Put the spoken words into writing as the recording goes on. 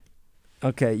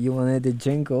Okay, you wanted the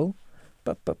jingle.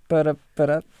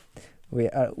 Ba-ba-ba-da-ba-da. We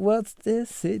are. What's the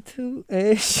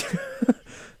situation?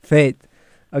 Faith.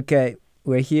 Okay,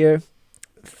 we're here.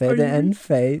 Are Faith you? and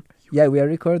Faith. Yeah, we are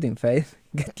recording. Faith,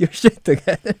 get your shit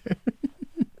together.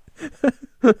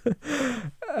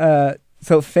 uh,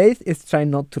 so Faith is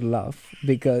trying not to laugh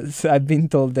because I've been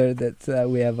told her that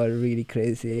we have a really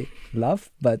crazy laugh.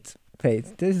 But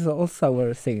Faith, this is also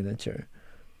our signature.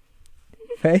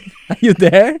 Faith, are you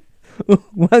there?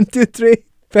 1, 2, 3.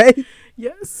 Faith.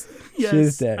 Yes. She's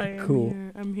Yes. there. I am Cool.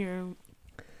 here. I'm here.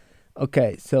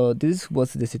 Okay, so this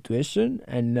was the situation,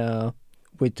 and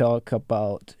we talk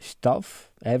about stuff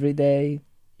every day,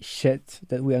 shit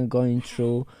that we are going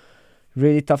through.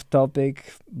 Really tough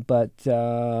topic, but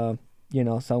someone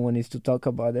needs to talk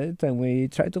about it, and we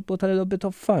try to put a little bit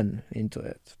of fun into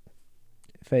it.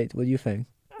 Faith, what do you think?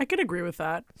 I could agree with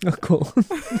that. Oh, cool.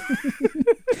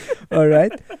 All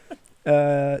right,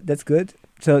 that's good.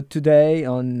 So today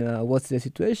on What's the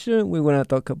Situation, we want to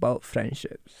talk about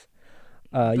friendships.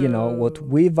 What Boo.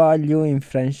 we value in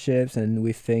friendships, and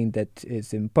we think that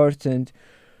is important.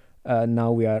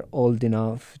 Now we are old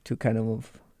enough to kind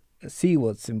of see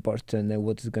what's important and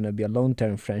what is going to be a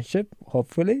long-term friendship,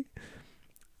 hopefully.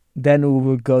 Then we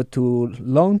will go to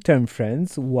long-term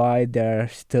friends, why they're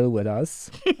still with us.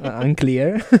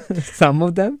 Unclear, some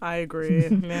of them. I agree,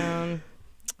 man.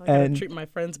 I gotta And treat my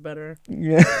friends better.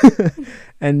 yeah.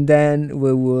 And then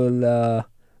we will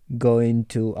go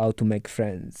into how to make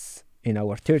friends in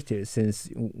our 30s, since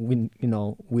we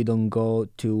don't go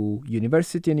to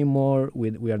university anymore,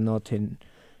 we are not in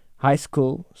high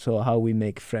school, so how we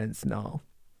make friends now.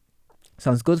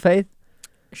 Sounds good, Faith?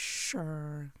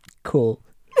 Sure. Cool.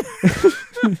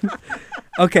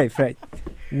 Okay, Faith,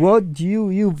 what do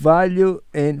you value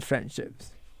in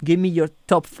friendships? Give me your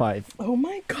top 5. Oh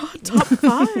my god, top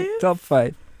 5? Top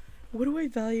 5. What do I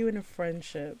value in a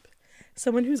friendship?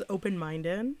 Someone who's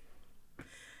open-minded.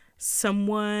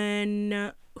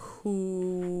 Someone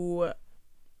who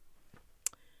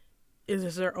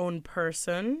is their own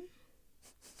person.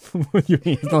 What do you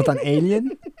mean? It's not an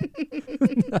alien?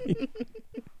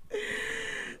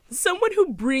 Someone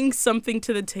who brings something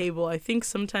to the table. I think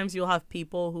sometimes you'll have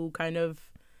people who kind of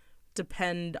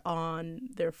depend on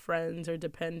their friends or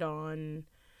depend on,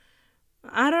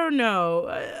 I don't know.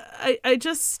 I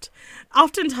just,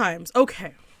 oftentimes,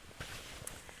 okay.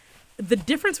 The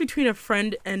difference between a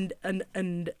friend and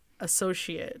an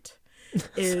associate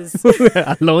is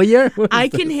A lawyer? What I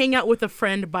is can hang out with a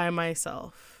friend by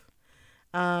myself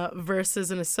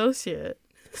versus an associate.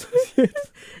 that?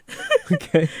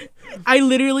 Okay. I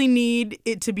literally need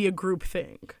it to be a group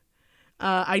thing.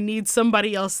 I need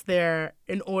somebody else there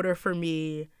in order for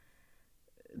me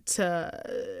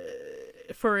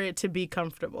for it to be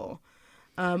comfortable.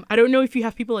 I don't know if you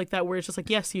have people like that where it's just like,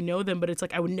 yes, you know them, but it's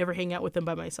like I would never hang out with them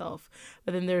by myself.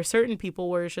 But then there are certain people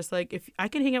where it's just like, if I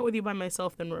can hang out with you by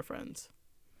myself, then we're friends.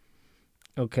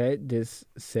 Okay, this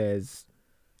says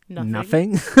Nothing.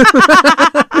 nothing.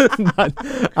 But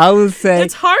I will say,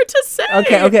 It's hard to say.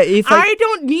 okay, if I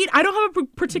don't have a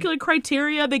particular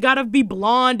criteria. They gotta be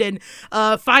blonde and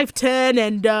 5'10"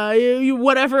 and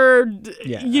whatever.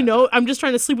 Yeah. I'm just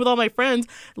trying to sleep with all my friends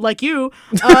like you.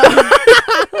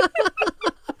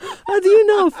 How do you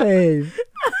know, Faith?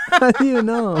 How do you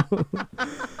know?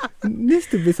 Needs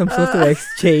to be some sort of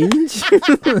exchange.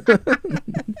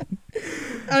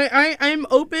 I'm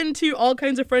open to all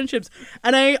kinds of friendships,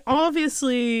 and I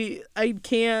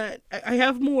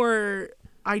have more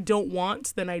I don't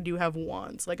want than I do have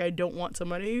wants. Like, I don't want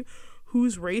somebody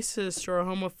who's racist or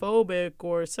homophobic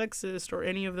or sexist or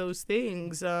any of those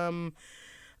things.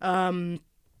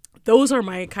 Those are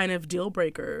my kind of deal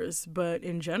breakers. But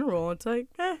in general, it's like,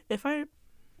 if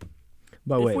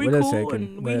But wait, we wait a cool second.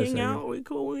 and we Wait a hang second. out, we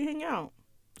cool, we hang out.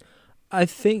 I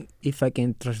think if I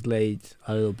can translate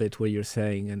a little bit what you're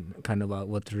saying and kind of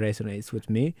what resonates with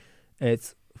me,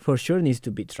 it's for sure needs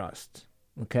to be trust.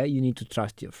 Okay, you need to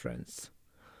trust your friends.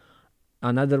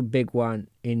 Another big one,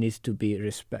 it needs to be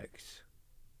respect.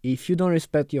 If you don't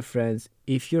respect your friends,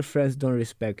 if your friends don't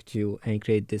respect you and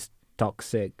create this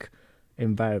toxic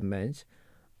environment,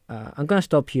 I'm gonna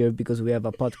stop here because we have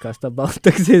a podcast about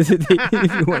toxicity.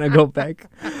 If you wanna go back,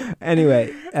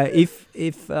 anyway, if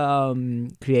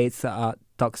creates a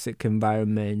toxic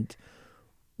environment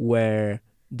where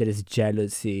there is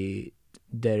jealousy,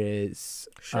 there is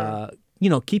Sure.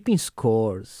 keeping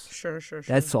scores. Sure.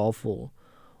 That's awful.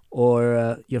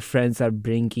 Or your friends are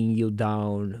bringing you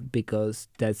down because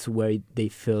that's where they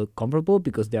feel comfortable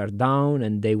because they are down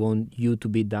and they want you to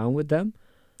be down with them.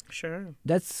 Sure.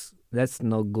 That's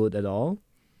not good at all.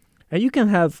 And you can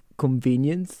have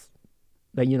convenience,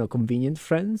 like convenient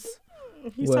friends.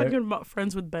 He's where talking about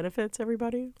friends with benefits,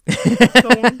 everybody. Go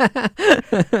on.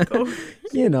 Go.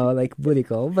 you know, like booty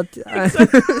call, but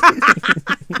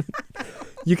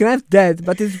you can have that,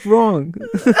 but it's wrong.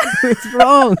 It's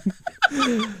wrong.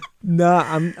 No,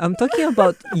 I'm talking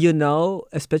about, you know,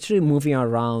 especially moving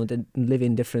around and living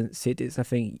in different cities. I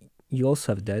think you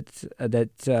also have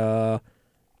that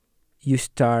you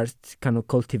start kind of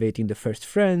cultivating the first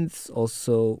friends,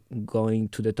 also going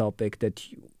to the topic that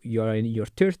you are in your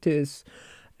 30s,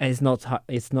 and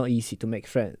it's not easy to make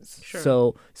friends. Sure.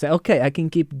 So say, okay, I can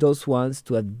keep those ones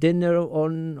to have dinner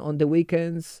on the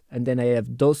weekends, and then I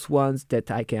have those ones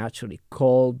that I can actually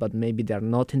call, but maybe they're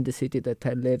not in the city that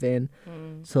I live in.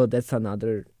 So that's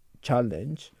another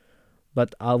challenge.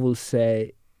 But I will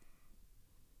say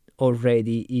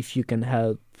already, if you can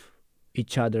help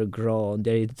each other grow,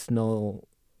 there is no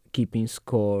keeping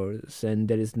scores, and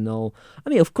there is no, I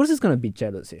mean, of course it's going to be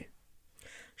jealousy.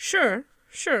 Sure.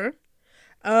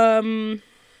 Yeah,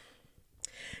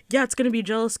 it's gonna be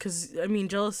jealous because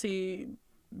jealousy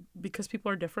because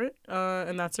people are different,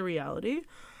 and that's a reality.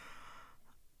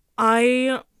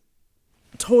 I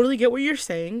totally get what you're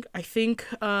saying. I think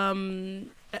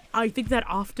that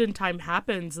oftentimes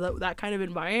happens, that kind of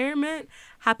environment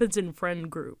happens in friend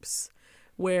groups,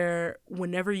 where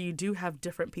whenever you do have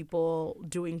different people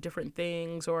doing different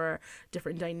things or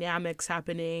different dynamics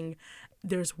happening,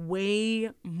 there's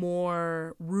way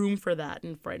more room for that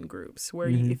in friend groups, where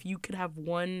if you could have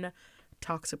one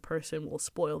toxic person will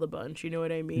spoil the bunch, you know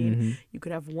what I mean? You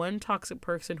could have one toxic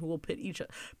person who will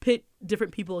pit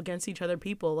different people against each other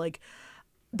people. Like,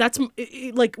 that's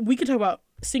like, we could talk about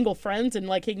single friends and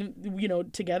like, you know,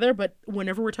 together, but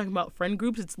whenever we're talking about friend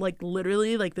groups, it's like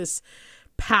literally like this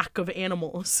pack of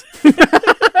animals.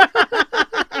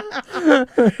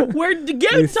 Where,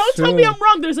 again, don't tell me I'm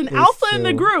wrong, there's an alpha in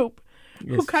the group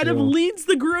who kind of leads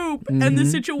the group and the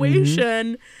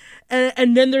situation.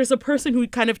 And then there's a person who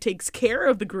kind of takes care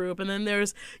of the group, and then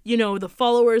there's, you know, the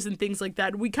followers and things like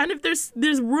that. We kind of, there's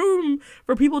room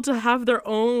for people to have their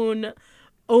own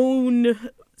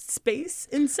space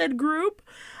in said group.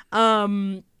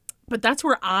 But that's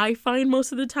where I find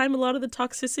most of the time a lot of the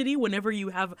toxicity, whenever you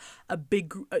have a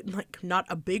big, like, not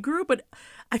a big group, but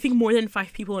I think more than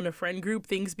 5 people in a friend group,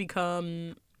 things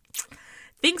become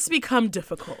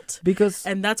difficult.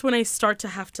 And that's when I start to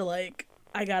have to, like,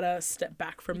 I gotta step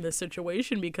back from this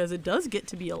situation, because it does get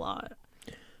to be a lot.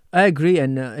 I agree,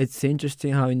 and it's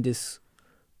interesting how in these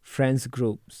friends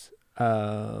groups,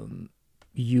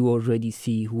 you already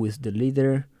see who is the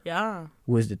leader,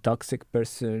 who is the toxic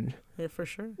person, for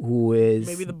sure, who is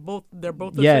maybe they're both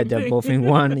the they're same thing. both in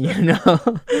one, you know.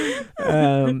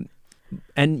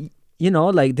 And you know,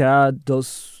 like, there are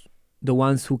the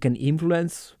ones who can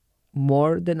influence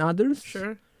more than others.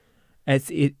 Sure.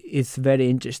 It's very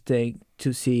interesting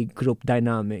to see group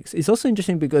dynamics. It's also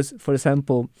interesting because, for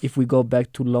example, if we go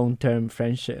back to long-term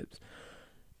friendships,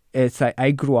 it's like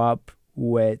I grew up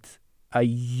with a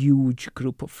huge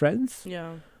group of friends.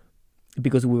 Yeah.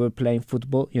 Because we were playing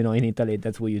football, you know, in Italy,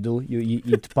 that's what you do. You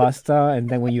eat pasta, and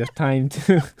then when you have time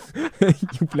to,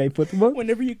 you play football.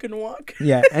 Whenever you can walk.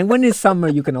 Yeah, and when it's summer,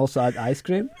 you can also add ice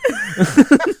cream.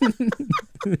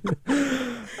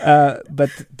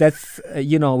 But that's,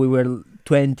 you know, we were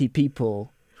 20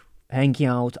 people hanging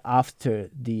out after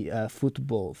the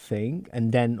football thing.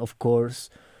 And then, of course,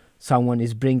 someone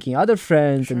is bringing other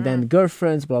friends, and then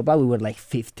girlfriends, blah, blah. We were like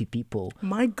 50 people.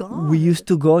 My God. We used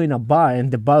to go in a bar, and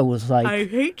the bar was like... I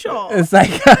hate y'all. It's like,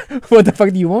 what the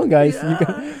fuck do you want, guys?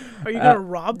 Yeah. Are you going to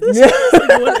rob this place?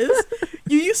 Like, what is...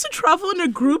 You used to travel in a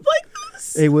group like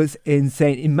this? It was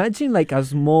insane. Imagine like a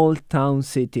small town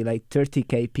city, like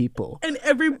 30,000 people. And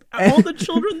all the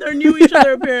children there knew each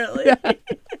other, apparently. Yeah.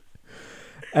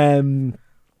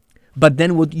 But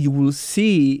then what you will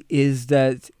see is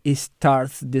that it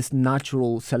starts this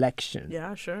natural selection.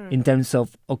 Yeah, sure. In terms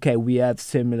of, okay, we have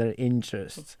similar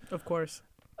interests. Of course.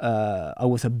 I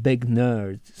was a big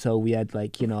nerd, so we had,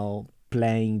 like, you know,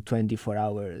 playing 24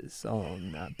 hours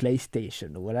on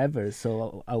PlayStation or whatever.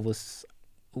 So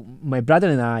my brother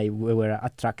and I, we were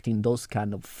attracting those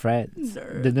kind of friends.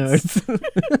 Nerds. The nerds.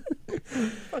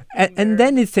 And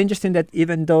then it's interesting that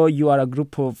even though you are a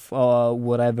group of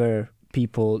whatever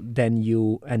people, then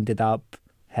you ended up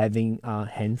having a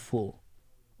handful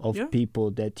of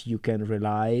people that you can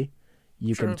rely,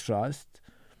 you can trust,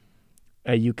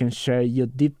 you can share your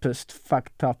deepest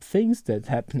fucked up things that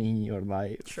happen in your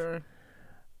life. Sure.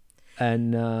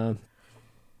 And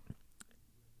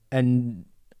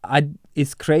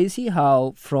it's crazy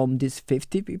how from these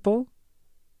 50 people,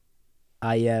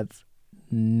 I have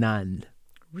none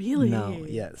Really? No,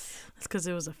 yes. That's because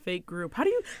it was a fake group. How do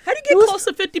you get close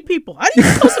to 50 people? How do you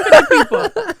get close to 50 people?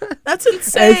 That's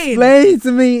insane. Explain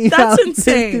to me. That's how 50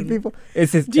 insane. People.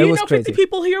 Do you know 50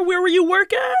 people here where you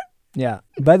work at? Yeah.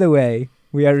 By the way,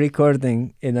 we are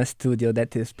recording in a studio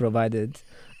that is provided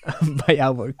by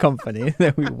our company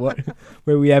that we work,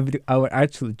 where we have our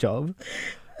actual job.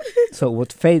 So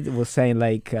what Faith was saying,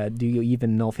 like, do you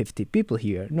even know 50 people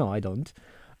here? No, I don't.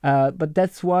 But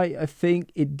that's why I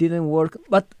think it didn't work.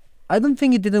 But I don't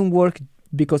think it didn't work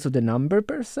because of the number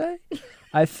per se.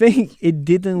 I think it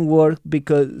didn't work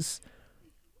because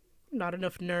not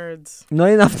enough nerds. Not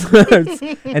enough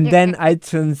nerds. And then I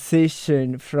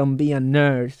transitioned from being a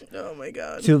nerd oh my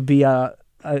God. to be a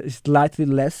slightly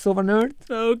less of a nerd.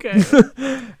 Okay.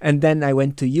 And then I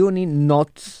went to uni.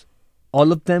 Not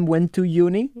all of them went to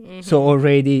uni. So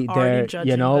already they're,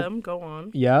 judging you know, them. Go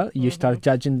on. yeah, you start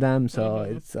judging them. So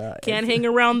it's... Can't hang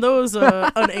around those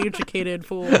uneducated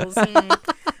fools.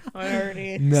 I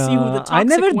already see who the toxic I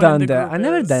never one done in the that. group I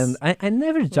never is. done. I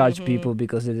never judge people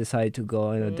because they decide to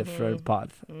go in a different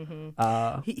path.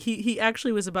 He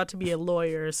actually was about to be a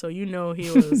lawyer, so you know he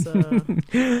was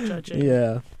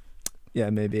judging. Yeah,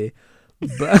 maybe.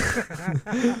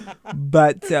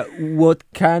 But what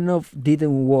kind of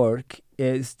didn't work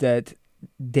is that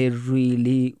they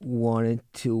really wanted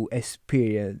to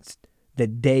experience the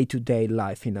day-to-day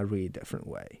life in a really different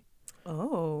way.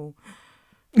 Oh.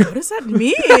 What does that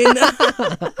mean?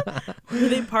 Were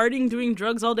they partying, doing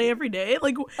drugs all day, every day?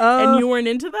 Like, and you weren't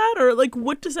into that? Or, like,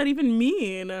 what does that even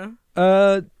mean?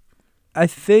 I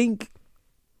think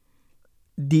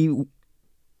the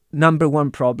number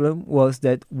one problem was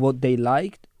that what they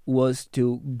liked was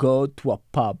to go to a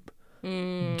pub,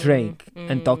 drink,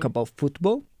 and talk about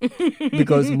football.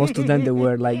 Because most of them, they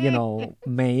were, like, you know,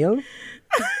 male.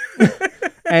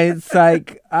 And it's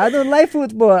like, I don't like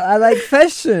football. I like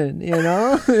fashion, you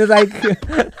know? It's like,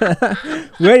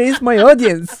 where is my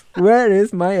audience? Where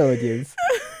is my audience?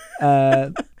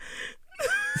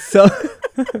 So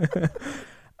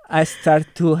I start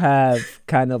to have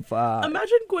kind of...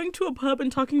 Imagine going to a pub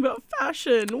and talking about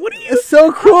fashion. What are you... It's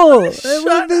so cool. It Shut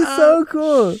would be so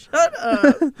cool. Shut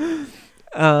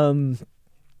up.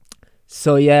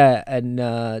 So yeah, and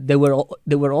they were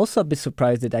also a bit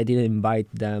surprised that I didn't invite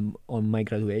them on my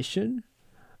graduation,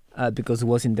 because it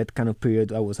was in that kind of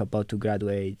period I was about to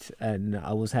graduate, and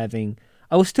I was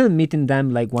still meeting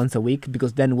them like once a week,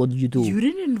 because then what do you do? You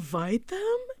didn't invite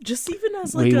them? Just even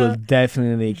as like we will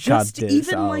definitely cut just this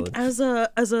even out. like as a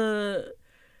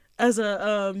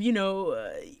you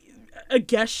know, a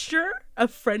gesture, a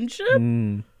friendship.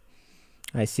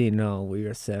 I see. No, we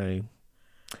were saying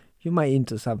you might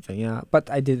into something, yeah, but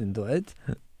I didn't do it.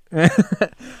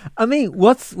 I mean,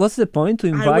 what's the point to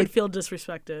invite? I would feel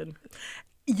disrespected.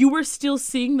 You were still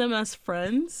seeing them as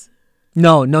friends?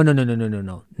 No.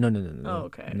 Oh,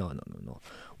 okay. No.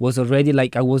 Was already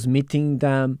like I was meeting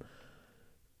them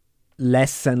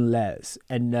less and less,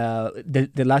 and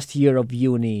the last year of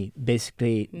uni,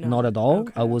 basically not at all.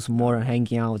 Okay. I was more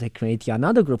hanging out and creating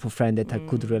another group of friends that I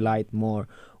could relate more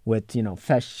with, you know,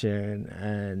 fashion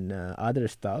and other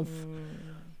stuff.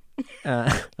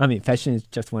 I mean, fashion is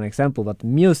just one example, but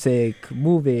music,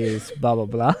 movies, blah blah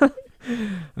blah.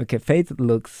 Okay, Faith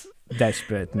looks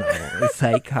desperate now. It's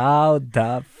like, how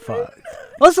the fuck?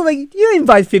 Also, like, you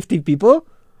invite 50 people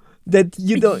that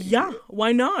you don't... Yeah,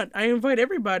 why not? I invite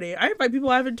everybody. I invite people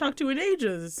I haven't talked to in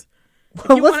ages.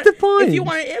 What's the point? If you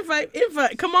want to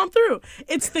invite, come on through.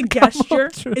 It's the gesture.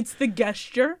 It's the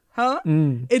gesture, huh?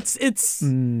 It's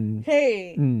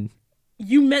hey,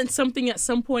 you meant something at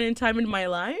some point in time in my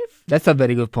life. That's a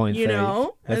very good point, you Faith.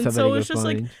 know? That's and a so very it's good just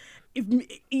point. like,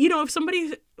 if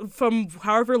somebody from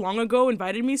however long ago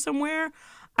invited me somewhere,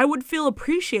 I would feel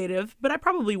appreciative, but I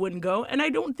probably wouldn't go. And I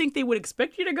don't think they would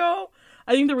expect you to go.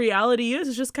 I think the reality is,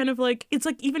 it's just kind of like, it's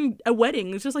like even a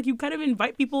wedding. It's just like you kind of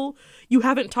invite people you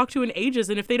haven't talked to in ages.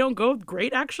 And if they don't go,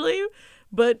 great, actually.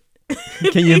 But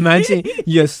can you imagine?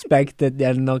 You expect that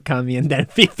they're not coming, and then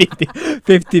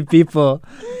 50 people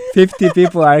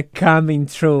are coming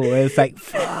through. It's like,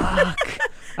 fuck,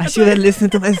 I should have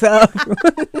listened to myself.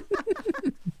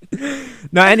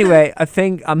 No, anyway, I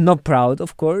think I'm not proud,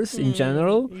 of course, in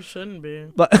general. You shouldn't be.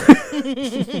 But How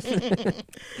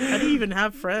do you even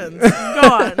have friends? Go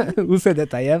on. Who said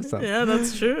that I have some? Yeah,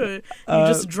 that's true. You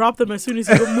just drop them as soon as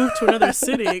you move to another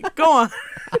city. Go on.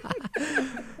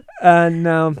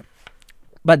 And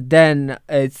but then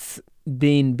it's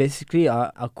been basically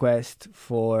a quest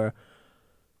for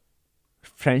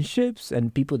friendships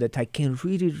and people that I can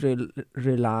really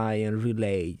rely and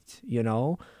relate, you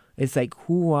know? It's like,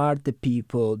 who are the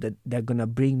people that they're gonna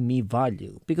bring me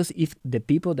value? Because if the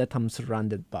people that I'm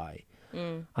surrounded by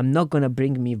I'm not gonna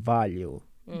bring me value,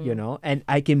 you know, and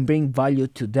I can bring value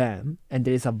to them, and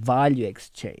there is a value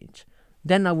exchange.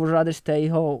 Then I would rather stay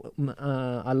home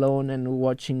alone and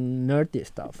watching nerdy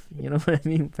stuff. You know what I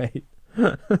mean, Faith?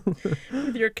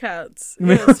 With your cats.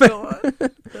 Yes, go on.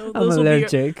 I'm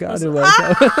allergic. Otherwise,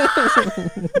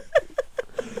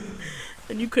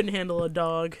 and you couldn't handle a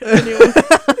dog. Anyway.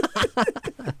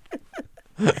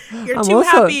 You're too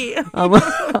happy.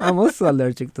 I'm also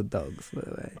allergic to dogs, by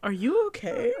the way. Are you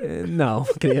okay? No,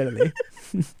 clearly.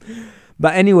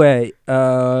 But anyway,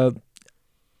 I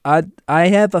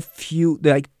have a few,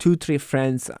 like 2-3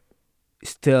 friends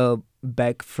still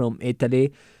back from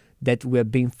Italy that we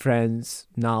have been friends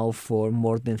now for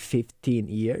more than 15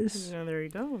 years. Yeah, there you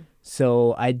go.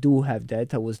 So I do have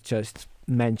that. I was just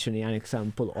mentioning an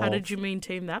example How did you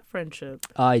maintain that friendship?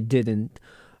 I didn't.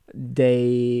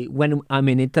 When I'm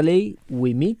in Italy,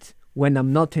 we meet. When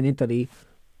I'm not in Italy,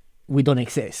 we don't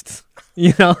exist.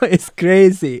 You know, it's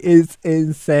crazy. It's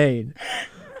insane.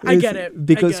 I get it.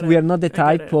 Because we are not the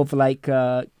type of like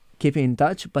keeping in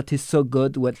touch, but it's so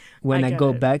good when I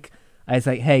go back. I was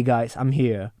like, hey guys, I'm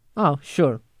here. Oh,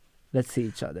 sure. Let's see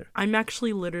each other. I'm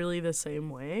actually literally the same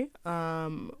way.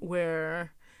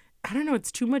 Where, I don't know,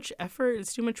 it's too much effort.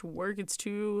 It's too much work. It's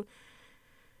too...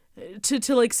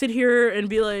 To like sit here and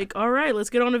be like, all right, let's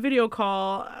get on a video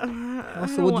call.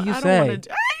 Also, what do you say?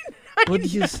 What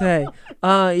did you say?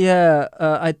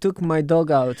 I took my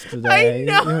dog out today. I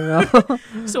know. You know?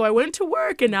 So I went to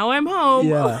work and now I'm home.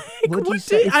 Yeah. Like, what do you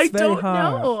say? I don't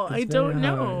know. I don't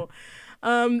know.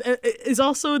 It's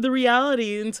also the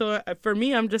reality. And so for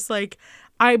me, I'm just like,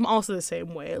 I'm also the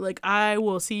same way. Like, I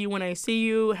will see you when I see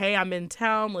you. Hey, I'm in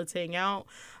town. Let's hang out.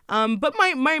 But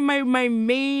my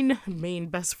main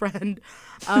best friend,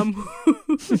 my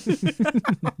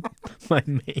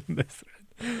main best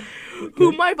friend,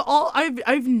 whom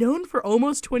I've known for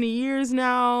almost 20 years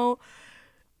now.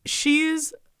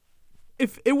 She's,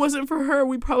 if it wasn't for her,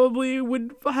 we probably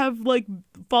would have like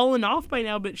fallen off by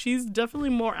now. But she's definitely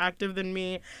more active than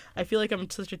me. I feel like I'm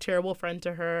such a terrible friend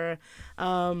to her.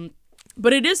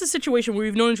 But it is a situation where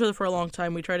we've known each other for a long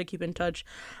time. We try to keep in touch.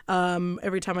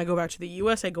 Every time I go back to the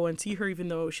U.S., I go and see her, even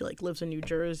though she like lives in New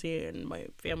Jersey and my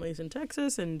family's in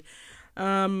Texas. And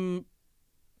it's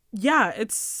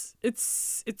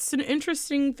an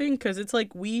interesting thing because it's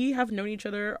like we have known each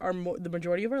other the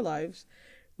majority of our lives.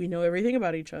 We know everything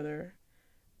about each other.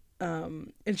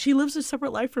 And she lives a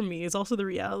separate life from me is also the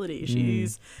reality.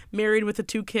 She's married with the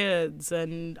 2 kids,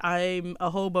 and I'm a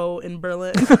hobo in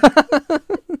Berlin.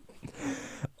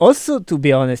 Also, to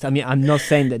be honest, I mean, I'm not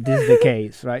saying that this is the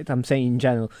case, right? I'm saying in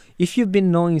general, if you've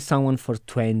been knowing someone for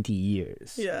 20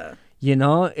 years, you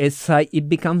know, it's like it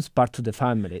becomes part of the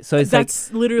family. So it's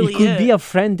that's like literally it could be a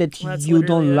friend that you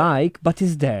don't like, but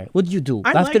is there. What do you do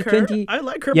after like 20? I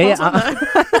like her. Yeah.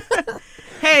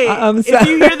 Hey, if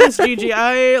you hear this, Gigi,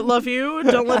 I love you.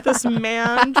 Don't let this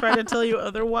man try to tell you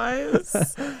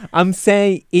otherwise. I'm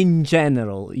saying in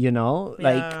general, you know,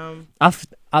 like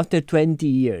after 20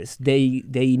 years,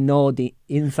 they know the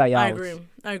inside out.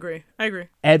 I agree.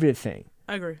 Everything.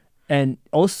 I agree. And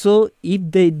also, if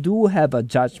they do have a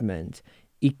judgment,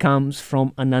 it comes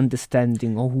from an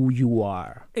understanding of who you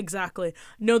are. Exactly.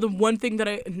 No, the main thing that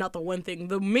I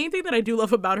do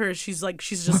love about her is she's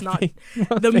just not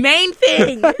the main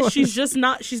thing. She's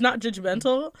not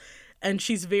judgmental, and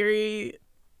she's very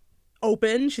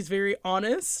open. She's very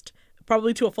honest,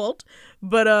 probably to a fault.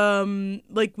 But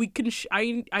like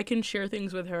I can share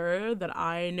things with her that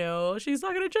I know she's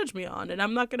not gonna judge me on, and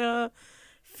I'm not gonna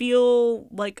feel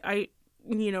like I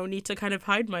need to kind of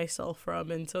hide myself from.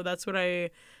 And so that's what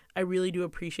I really do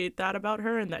appreciate that about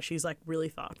her, and that she's like really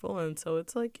thoughtful. And so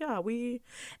it's like, yeah, we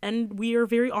are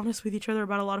very honest with each other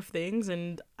about a lot of things,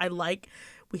 and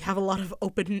we have a lot of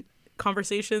open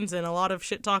conversations and a lot of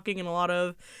shit talking and a lot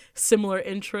of similar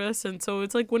interests. And so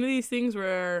it's like one of these things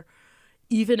where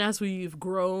even as we've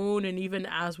grown and even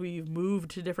as we've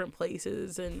moved to different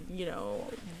places and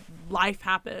life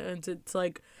happens, it's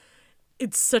like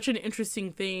it's such an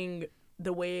interesting thing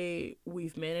the way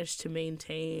we've managed to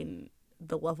maintain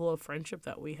the level of friendship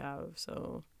that we have.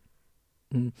 So,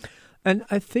 and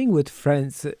I think with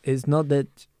friends, it's not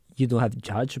that you don't have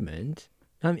judgment.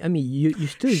 I mean, you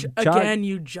still judge. Again,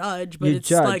 you judge, but it's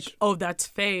judge. like, oh, that's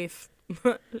Faith.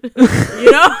 You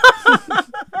know?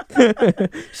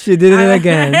 She did it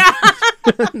again.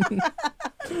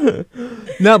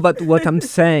 No, but what I'm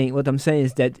saying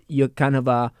is that you're kind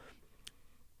of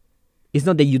it's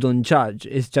not that you don't judge.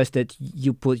 It's just that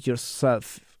you put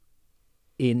yourself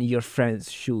in your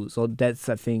friend's shoes. So that's,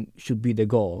 I think, should be the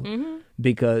goal.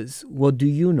 because what do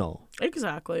you know?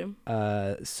 Exactly. I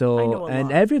know So, a and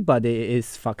lot. everybody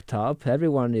is fucked up.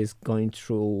 Everyone is going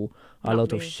through a Not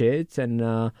lot of me. shit,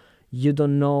 and you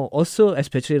don't know. Also,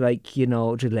 especially like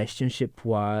relationship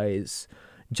wise,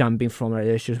 jumping from a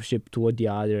relationship to the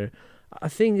other. I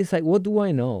think it's like, what do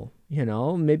I know?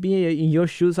 Maybe in your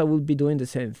shoes, I would be doing the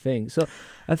same thing. So,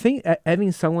 I think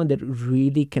having someone that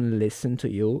really can listen to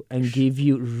you and give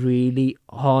you really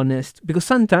honest, because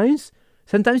sometimes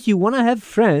you want to have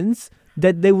friends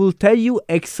that they will tell you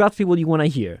exactly what you want to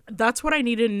hear. That's what I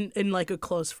need in like a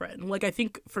close friend. Like I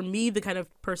think for me, the kind of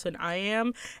person I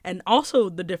am, and also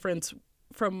the difference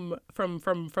from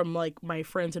like my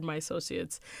friends and my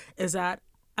associates is that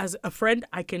as a friend,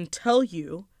 I can tell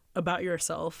you about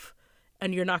yourself,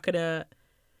 and you're not gonna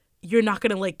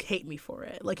like hate me for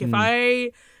it. Like if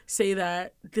I say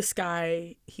that this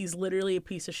guy, he's literally a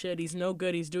piece of shit, he's no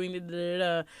good, he's doing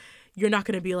the you're not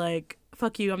gonna be like,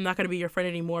 fuck you, I'm not gonna be your friend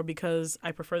anymore because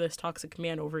I prefer this toxic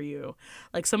man over you.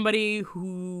 Like somebody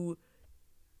who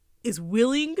is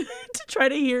willing to try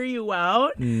to hear you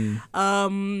out. You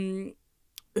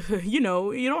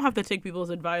don't have to take people's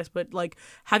advice, but like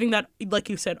having that, like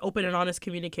you said, open and honest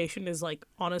communication is like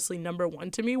honestly number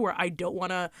one to me, where I don't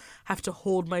want to have to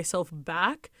hold myself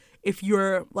back if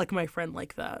you're like my friend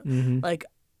like that. Like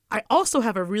I also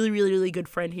have a really, really, really good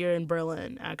friend here in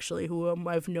Berlin, actually, who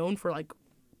I've known for like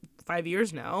 5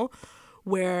 years now,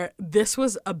 where this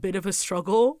was a bit of a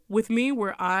struggle with me,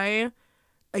 where I,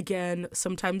 again,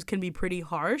 sometimes can be pretty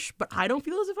harsh, but I don't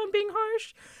feel as if I'm being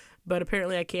harsh. But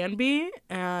apparently I can be,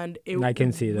 and I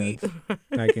can see that.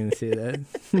 I can see that.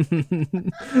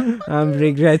 I'm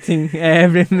regretting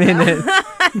every minute.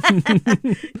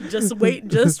 Just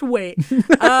wait.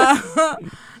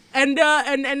 And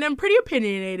I'm pretty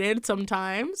opinionated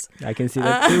sometimes. I can see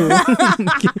that too.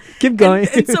 Keep going.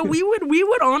 And so we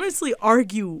would honestly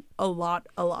argue a lot,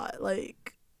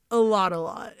 like a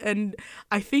lot. And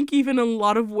I think even in a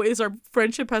lot of ways our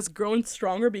friendship has grown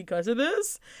stronger because of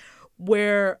this.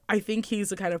 Where I think he's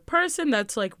the kind of person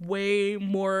that's like way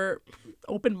more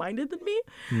open-minded than me,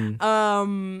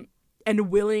 and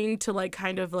willing to like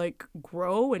kind of like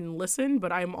grow and listen.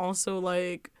 But I'm also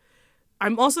the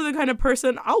kind of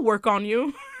person, I'll work on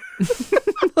you.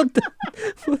 what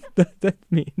does that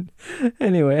mean?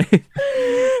 Anyway.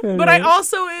 But I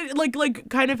also like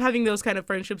kind of having those kind of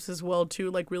friendships as well too,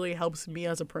 like really helps me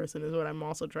as a person, is what I'm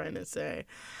also trying to say.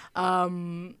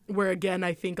 Where again,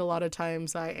 I think a lot of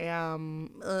times I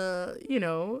am,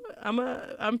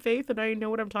 I'm Faith and I know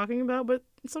what I'm talking about, but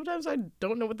sometimes I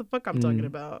don't know what the fuck I'm talking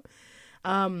about.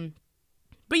 But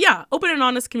yeah, open and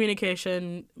honest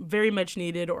communication, very much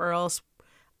needed, or else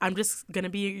I'm just gonna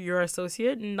be your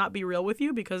associate and not be real with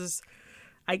you, because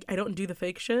I don't do the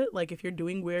fake shit. Like if you're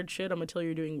doing weird shit, I'm gonna tell you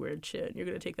you're doing weird shit. You're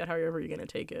gonna take that however you're gonna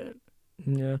take it.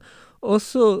 Yeah.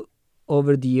 Also,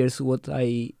 over the years, what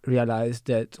I realized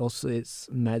that also it's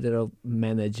a matter of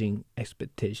managing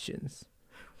expectations.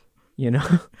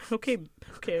 Okay.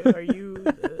 Are you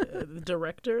the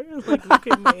director? Like, look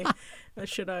at me.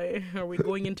 Are we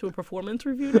going into a performance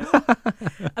review now?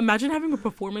 Imagine having a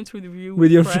performance review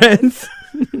with your friends.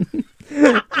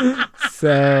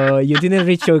 So you didn't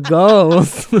reach your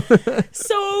goals.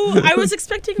 So I was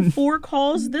expecting 4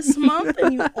 calls this month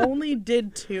and you only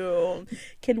did 2.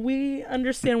 Can we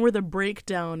understand where the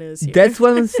breakdown is here? That's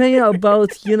what I'm saying about,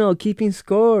 keeping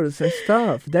scores and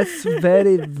stuff. That's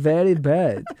very, very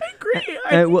bad. I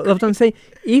agree. What I'm saying,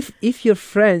 if your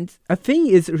friend, I think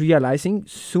is realizing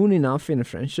soon enough in a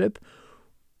friendship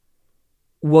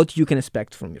what you can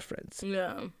expect from your friends.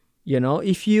 Yeah.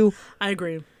 I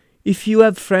agree. If you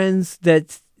have friends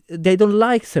that they don't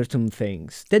like certain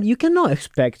things, then you cannot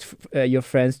expect your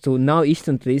friends to now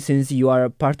instantly, since you are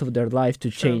a part of their life, to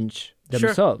change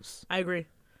themselves. Sure. I agree.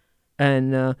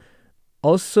 And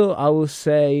also, I will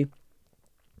say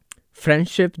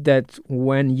friendship that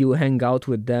when you hang out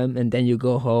with them and then you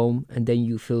go home and then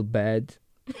you feel bad,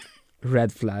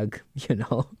 red flag,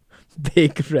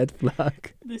 big red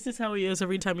flag. This is how he is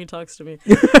every time he talks to me.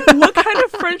 What kind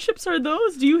of friendships are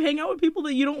those? Do you hang out with people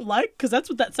that you don't like? Because that's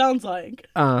what that sounds like.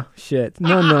 Shit.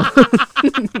 No.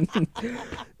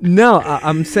 No,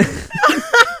 I'm saying...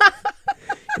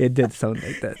 It did sound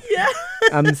like that. Yeah.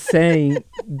 I'm saying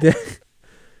that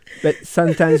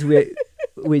sometimes we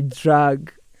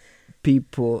drag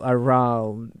people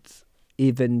around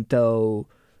even though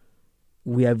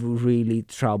we have really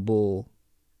trouble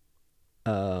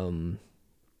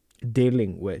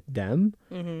dealing with them,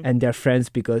 and they're friends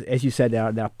because, as you said, they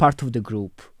are part of the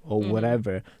group or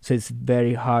whatever. So it's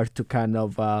very hard to kind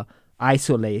of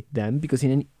isolate them because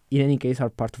in any case are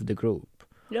part of the group.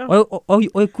 Yeah. Or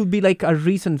it could be like a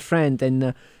recent friend,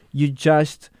 and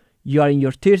you are in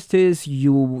your 30s,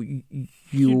 you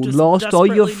just lost all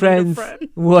your desperately need a friends, friend.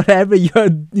 whatever, you are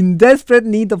in desperate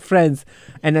need of friends.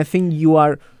 And I think you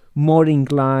are more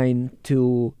inclined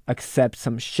to accept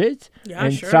some shit. Yeah,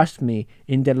 And sure. trust me,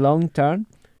 in the long term,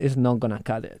 it's not gonna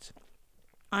cut it.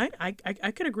 I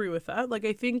could agree with that. Like,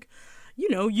 I think,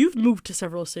 you've moved to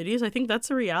several cities. I think that's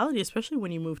a reality, especially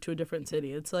when you move to a different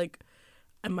city. It's like,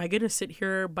 am I going to sit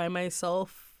here by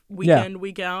myself week Yeah. in,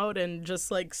 week out and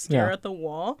just like stare Yeah. at the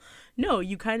wall? No,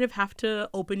 you kind of have to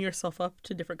open yourself up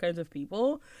to different kinds of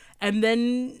people and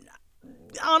then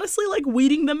honestly, like,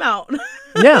 weeding them out.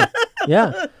 Yeah.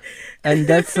 And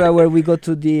that's where we go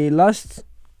to the last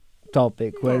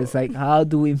topic, where it's like, how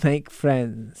do we make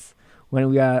friends when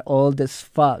we are old as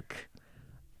fuck?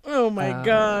 Oh my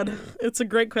God. It's a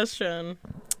great question.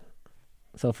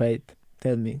 So Faith,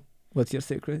 tell me, what's your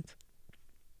secret?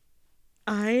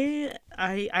 I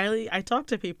talk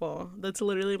to people. That's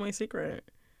literally my secret.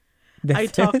 That's I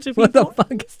talk it? to What the people.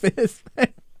 fuck is this?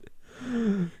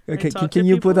 Okay, talk can to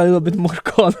you put people. a little bit more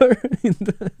color in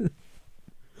the...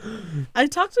 I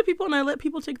talk to people and I let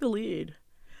people take the lead.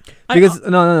 Because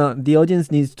no, the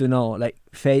audience needs to know, like,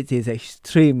 Faith is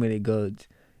extremely good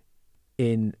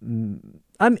in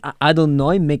I don't know,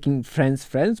 in making friends,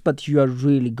 but you are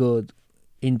really good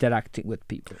interacting with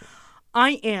people.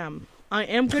 I am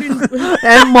good in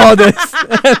And modest.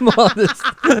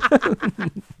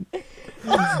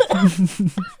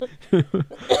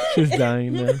 She's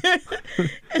dying now.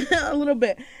 a little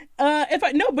bit. But if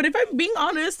I'm being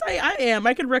honest, I am.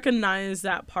 I could recognize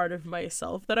that part of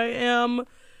myself, that I am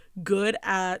good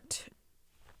at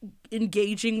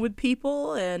engaging with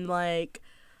people and, like,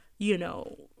 just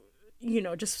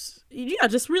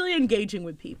really engaging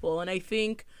with people. And I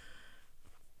think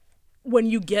when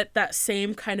you get that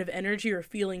same kind of energy or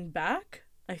feeling back,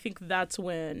 I think that's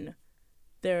when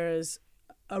there's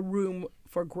a room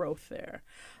for growth there.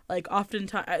 Like,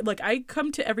 oftentimes, like, I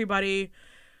come to everybody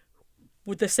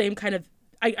with the same kind of,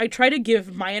 I try to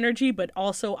give my energy, but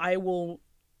also I will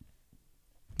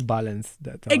Balance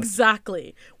that out.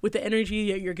 exactly with the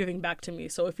energy that you're giving back to me.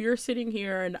 So if you're sitting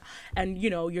here and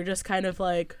you're just kind of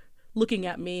like looking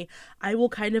at me, I will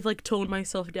kind of like tone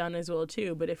myself down as well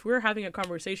too. But if we're having a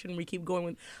conversation, we keep going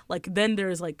with, like, then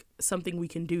there's like something we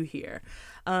can do here,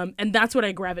 and that's what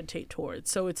I gravitate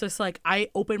towards. So it's just like I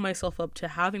open myself up to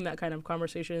having that kind of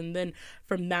conversation, and then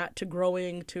from that to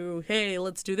growing to, hey,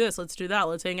 let's do this, let's do that,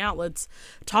 let's hang out, let's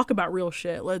talk about real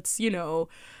shit, let's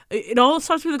it all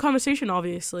starts with a conversation,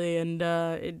 obviously, and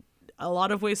it a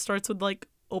lot of ways starts with like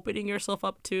opening yourself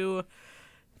up to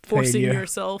forcing Failure.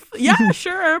 yourself. Yeah,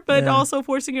 sure. But Yeah. also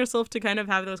forcing yourself to kind of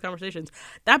have those conversations.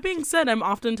 That being said, I'm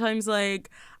oftentimes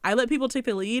like, I let people take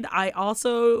the lead. I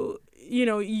also,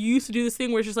 you used to do this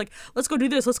thing where it's just like, let's go do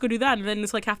this, let's go do that. And then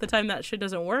it's like half the time that shit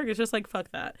doesn't work. It's just like,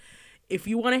 fuck that. If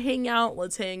you want to hang out,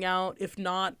 let's hang out. If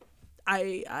not,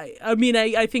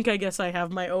 I think I guess I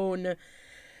have my own.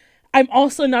 I'm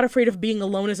also not afraid of being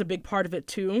alone is a big part of it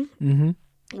too. Mm-hmm.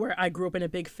 Where I grew up in a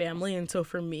big family, and so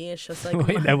for me, it's just like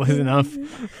Wait, that was enough.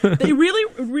 they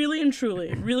really and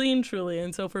truly,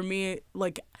 and so for me,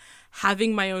 like,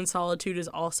 having my own solitude is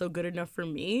also good enough for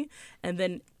me. And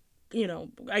then,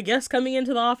 I guess coming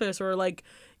into the office, or like,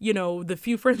 the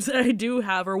few friends that I do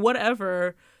have or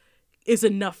whatever is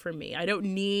enough for me. I don't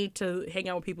need to hang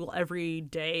out with people every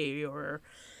day or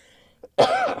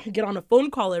get on a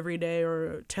phone call every day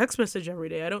or text message every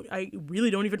day. I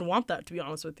really don't even want that, to be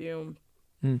honest with you.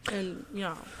 And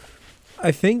yeah,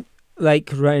 I think, like,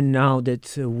 right now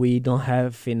that we don't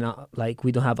have enough, like,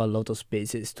 we don't have a lot of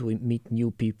spaces to meet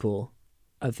new people.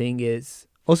 I think it's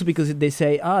also because they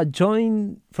say,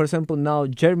 join, for example, now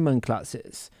German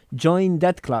classes, join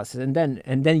that classes, and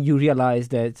then you realize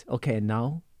that, okay,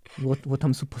 now what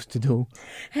I'm supposed to do.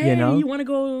 Hey, You know? you want to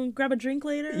go grab a drink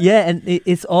later? Yeah, and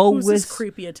it's Who's always this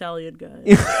creepy Italian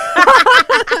guy?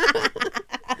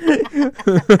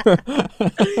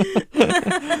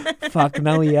 fuck.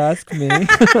 Now he asked me.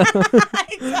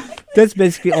 That's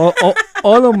basically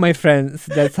all of my friends.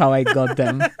 That's how I got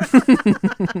them.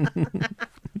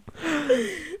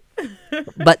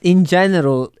 But in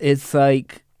general, it's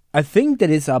like, I think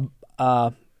there is a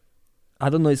I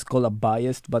don't know, it's called a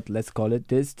bias, but let's call it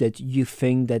this, that you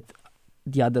think that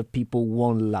the other people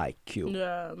won't like you.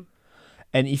 Yeah.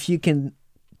 And if you can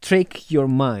trick your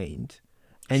mind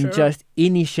and Sure. just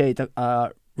initiate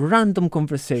a random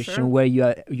conversation Sure. where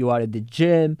you are at the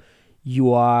gym,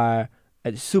 you are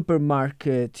at the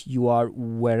supermarket, you are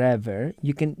wherever,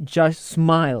 you can just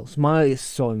smile. Smile is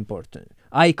so important.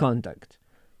 Eye contact.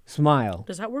 Smile.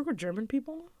 Does that work with German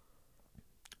people?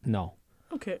 No.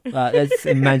 Okay. Let's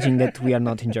imagine that we are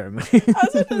not in Germany. I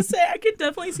was gonna say I could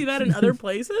definitely see that in other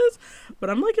places, but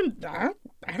I'm like,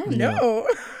 I don't Yeah. know.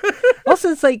 Also,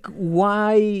 it's like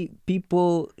why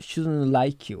people shouldn't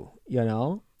like you, you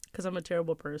know? Because I'm a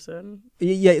terrible person.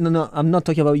 Yeah, no, I'm not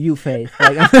talking about you, Faith.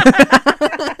 Like,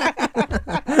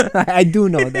 I do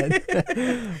know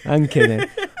that. I'm kidding.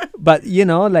 But, you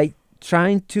know, like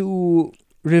trying to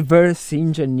reverse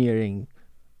engineering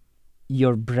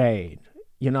your brain.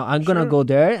 You know, I'm going to Sure. go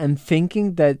there and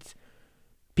thinking that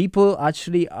people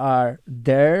actually are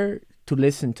there to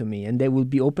listen to me and they will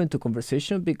be open to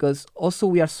conversation because also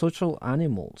we are social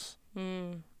animals.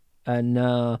 Mm.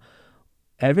 And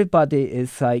everybody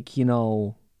is like, you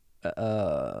know,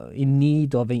 in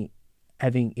need of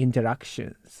having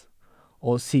interactions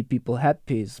or see people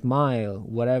happy, smile,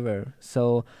 whatever.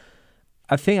 So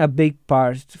I think a big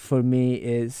part for me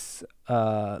is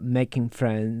making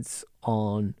friends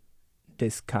on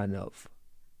this kind of.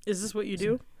 Is this what you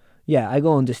do? Yeah, I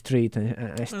go on the street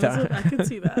and I start. I could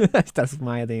see that. I start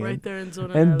smiling Right there in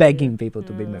Zona and Alley. begging people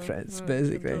to be my Yeah, friends, I can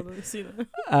basically. totally see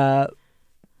that.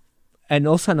 And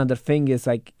also another thing is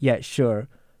like, yeah, sure,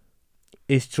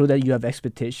 it's true that you have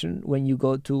expectation when you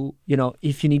go to, you know,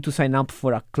 if you need to sign up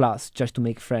for a class just to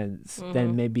make friends, then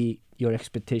Mhm. maybe your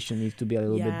expectation needs to be a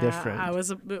little bit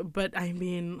different. But I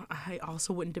mean, I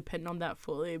also wouldn't depend on that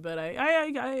fully. But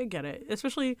I get it,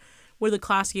 especially with a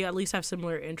class you at least have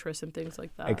similar interests and things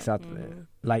like that. Exactly. Mhm.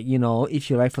 Like, you know, if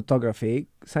you like photography,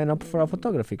 sign up for a Mm.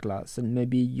 photography class and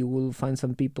maybe you will find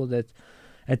some people that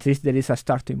at least there is a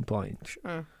starting point.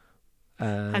 Sure.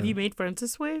 Uh, Have you made friends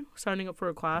this way? Signing up for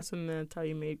a class and that's how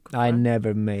you made I friends?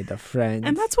 never made a friend.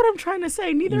 And that's what I'm trying to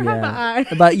say. Neither have Yeah.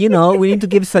 I. But, you know, we need to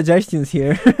give suggestions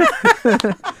here.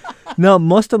 No,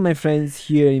 most of my friends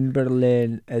here in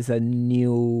Berlin,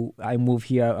 I moved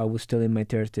here, I was still in my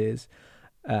 30s.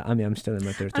 I'm still in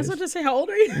my 30s. I was about to say, how old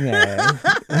are you? Yeah.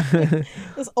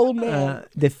 This old man.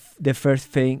 The first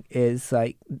thing is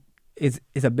like is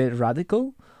a bit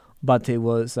radical, but it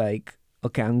was like,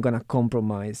 okay, I'm gonna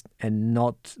compromise and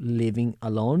not living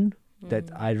alone that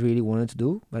Mm. I really wanted to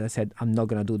do. But I said I'm not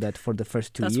gonna do that for the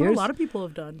first 2 That's years. what a lot of people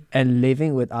have done. And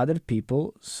living with other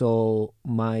people, so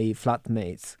my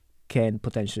flatmates can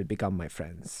potentially become my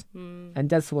friends. Mm. And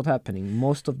that's what's happening.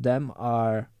 Most of them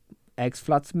are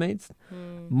ex-flatmates.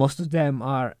 Mm. Most of them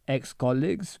are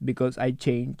ex-colleagues because I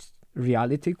changed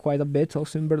reality quite a bit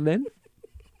also in Berlin.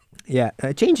 Yeah,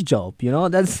 I changed job, you know,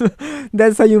 that's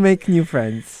that's how you make new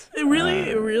friends. Really,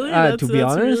 to be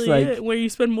honest, really like it. Where you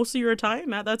spend most of your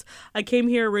time at. I came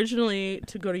here originally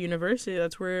to go to university.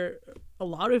 That's where a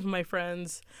lot of my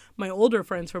friends, my older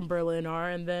friends from Berlin are,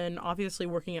 and then obviously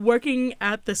working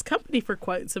at this company for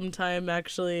quite some time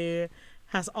actually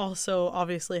has also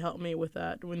obviously helped me with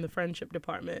that in the friendship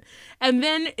department. And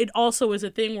then it also is a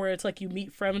thing where it's like you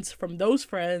meet friends from those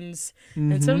friends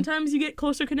and mhm. sometimes you get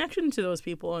closer connection to those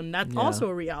people, and that's Yeah. also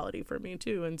a reality for me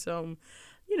too. And so,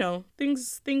 you know,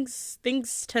 things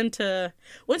tend to,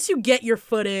 once you get your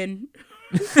foot in,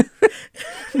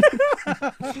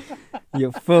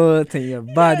 Your foot and your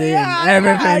body and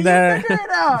everything you there. figure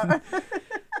it out.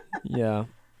 Yeah.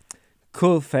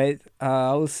 Cool, Faith.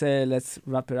 I would say let's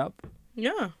wrap it up.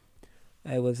 Yeah.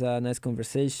 It was a nice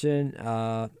conversation.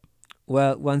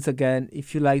 Well, once again,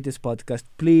 if you like this podcast,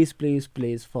 please, please,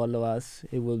 please follow us.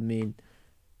 It will mean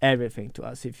everything to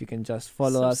us if you can just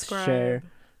follow us,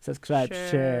 subscribe,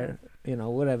 share, you know,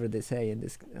 whatever they say in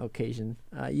this occasion.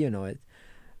 You know it.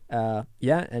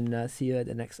 Yeah, and see you at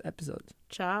the next episode.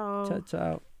 Ciao. Ciao,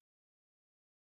 ciao.